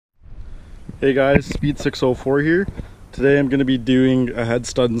Hey guys, Speed 604 here. Today I'm going to be doing a head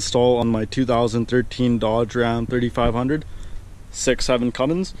stud install on my 2013 Dodge Ram 3500 6.7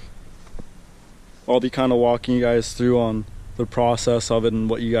 Cummins. I'll be kind of walking you guys through on the process of it and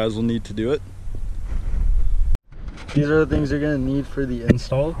what you guys will need to do it. These are the things you're going to need for the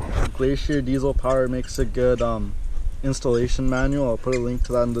install. Glacier diesel power makes a good installation manual. I'll put a link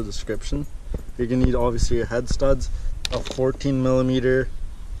to that in the description. You're going to need obviously your head studs, a 14mm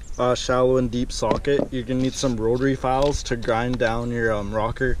shallow and deep socket. You're gonna need some rotary files to grind down your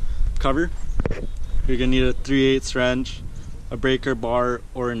rocker cover. You're gonna need a 3/8 wrench, a breaker bar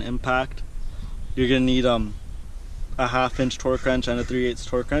or an impact. You're gonna need a 1/2 inch torque wrench and a 3/8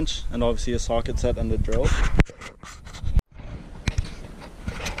 torque wrench, and obviously a socket set and a drill.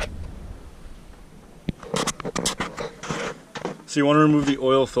 So you want to remove the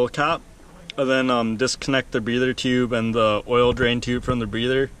oil fill cap and then disconnect the breather tube and the oil drain tube from the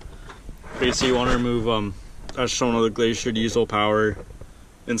breather. Basically you want to remove, as shown on the Glacier diesel power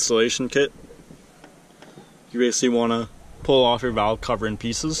installation kit. You basically want to pull off your valve cover in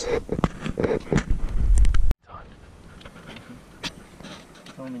pieces.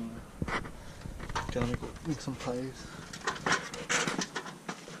 Gonna make some pliers.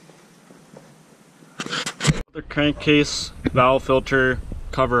 The crankcase valve filter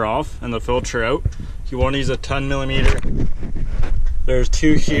cover off and the filter out. You want to use a 10mm. There's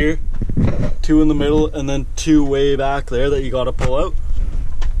two here, two in the middle, and then two way back there that you got to pull out.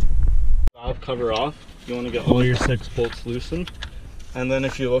 Valve cover off. You want to get all your 6 bolts loosened. And then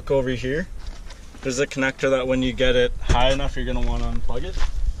if you look over here, there's a connector that when you get it high enough, you're going to want to unplug it.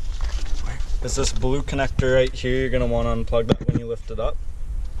 There's this blue connector right here. You're going to want to unplug that when you lift it up.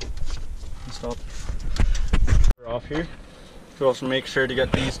 Stop. Off here. You also make sure to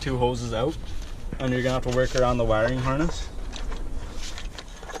get these 2 hoses out, and you're going to have to work around the wiring harness.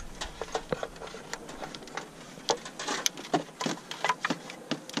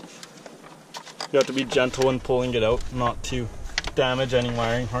 You have to be gentle when pulling it out, not to damage any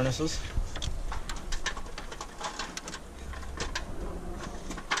wiring harnesses.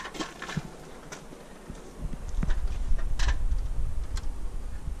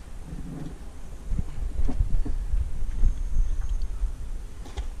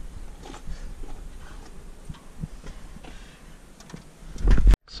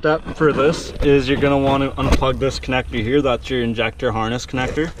 Step for this is you're going to want to unplug this connector here. That's your injector harness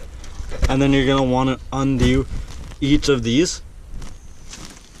connector. And then you're going to want to undo each of these.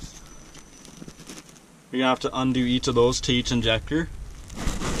 You're going to have to undo each of those to each injector.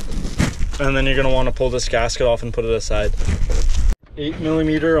 And then you're going to want to pull this gasket off and put it aside.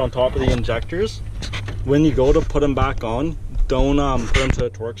 8mm on top of the injectors. When you go to put them back on, don't put them to a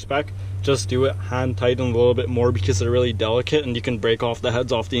torque spec. Just do it hand tighten a little bit more because they're really delicate and you can break off the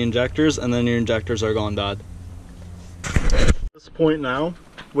heads off the injectors and then your injectors are gone bad. At this point now,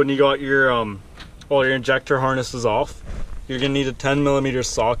 when you got your all your injector harnesses off, you're gonna need a 10mm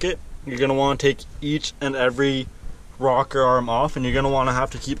socket. You're gonna want to take each and every rocker arm off, and you're gonna want to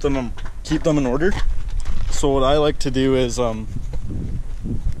have to keep them in order. So what I like to do is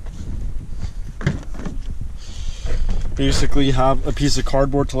basically have a piece of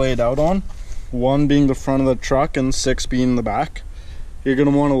cardboard to lay it out on, 1 being the front of the truck and 6 being the back. You're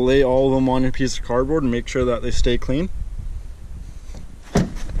gonna want to lay all of them on your piece of cardboard and make sure that they stay clean.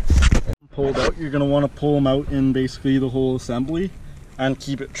 Pulled out, you're going to want to pull them out in basically the whole assembly and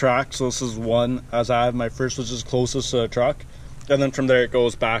keep it tracked. So this is 1, as I have my first, which is closest to the truck, and then from there it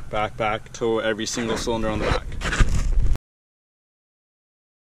goes back to every single cylinder on the back.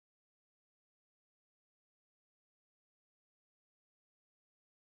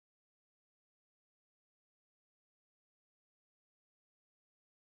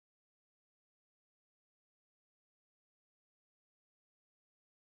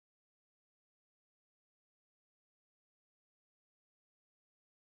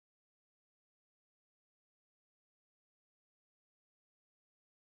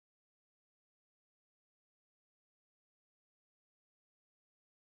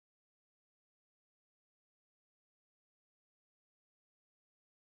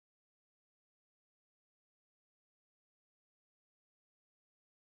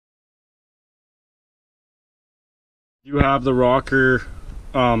 You have the rocker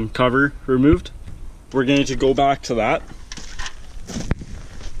cover removed. We're going to go back to that.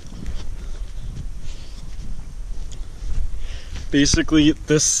 Basically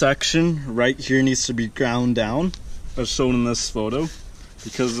this section right here needs to be ground down as shown in this photo,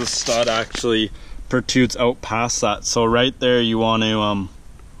 because the stud actually protrudes out past that. So right there you want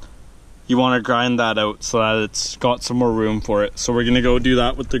to grind that out so that it's got some more room for it. So we're going to go do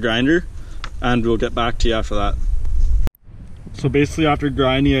that with the grinder. and we'll get back to you after that. So basically after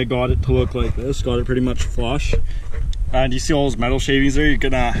grinding, I got it to look like this, got it pretty much flush. And you see all those metal shavings there, you're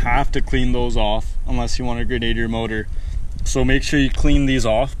gonna have to clean those off unless you want to grenade your motor. So make sure you clean these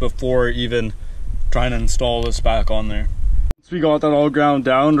off before even trying to install this back on there. Once we got that all ground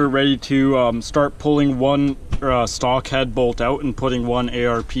down, we're ready to start pulling one stock head bolt out and putting one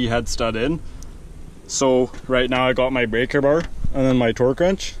ARP head stud in. So right now I got my breaker bar and then my torque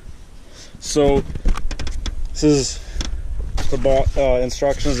wrench. So this is the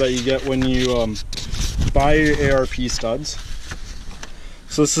instructions that you get when you buy your ARP studs.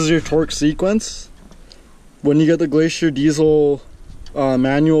 So this is your torque sequence. When you get the Glacier diesel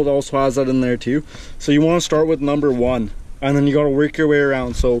manual, it also has that in there too. So you want to start with number 1, and then you got to work your way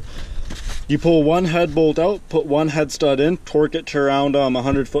around. So you pull one head bolt out, put one head stud in, torque it to around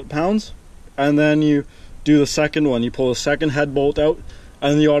 100 foot-pounds, and then you do the second one. You pull the second head bolt out,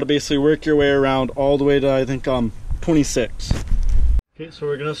 and then you ought to basically work your way around all the way to, I think, 26. Okay, so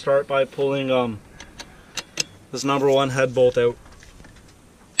we're gonna start by pulling this number 1 head bolt out.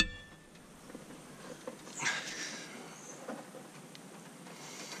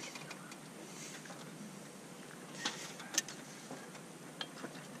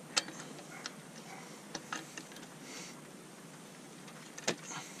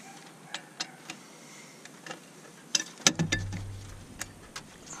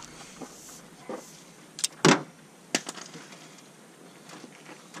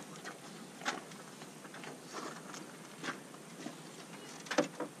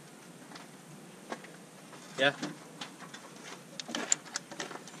 Yeah.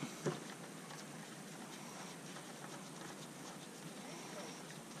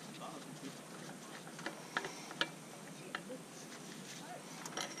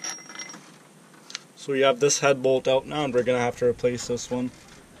 So we have this head bolt out now, and we're gonna have to replace this one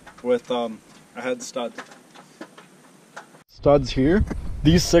with a head stud. Studs here.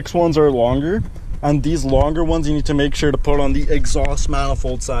 These 6 ones are longer, and these longer ones you need to make sure to put on the exhaust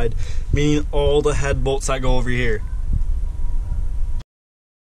manifold side, meaning all the head bolts that go over here.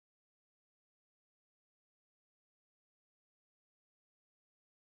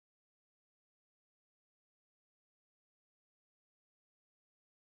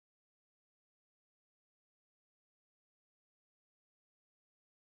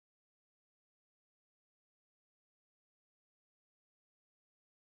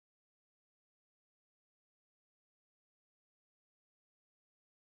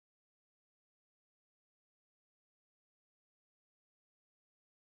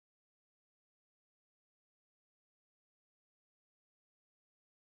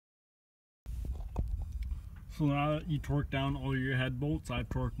 So now that you torque down all your head bolts, I've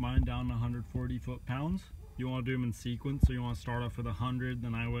torqued mine down to 140 foot-pounds. You want to do them in sequence, so you want to start off with 100,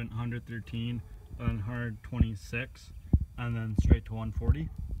 then I went 113, then 126, and then straight to 140.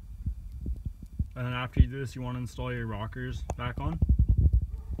 And then after you do this, you want to install your rockers back on.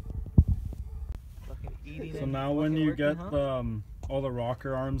 So now when you get all the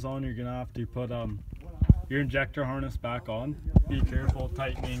rocker arms on, you're gonna have to put your injector harness back on. Be careful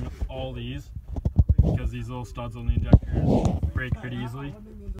tightening all these, because these little studs on the injectors break pretty easily.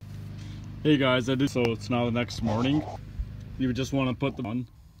 Hey guys, so it's now the next morning. You would just want to put them on.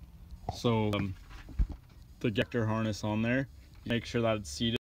 So the injector harness on there, make sure that it's seated.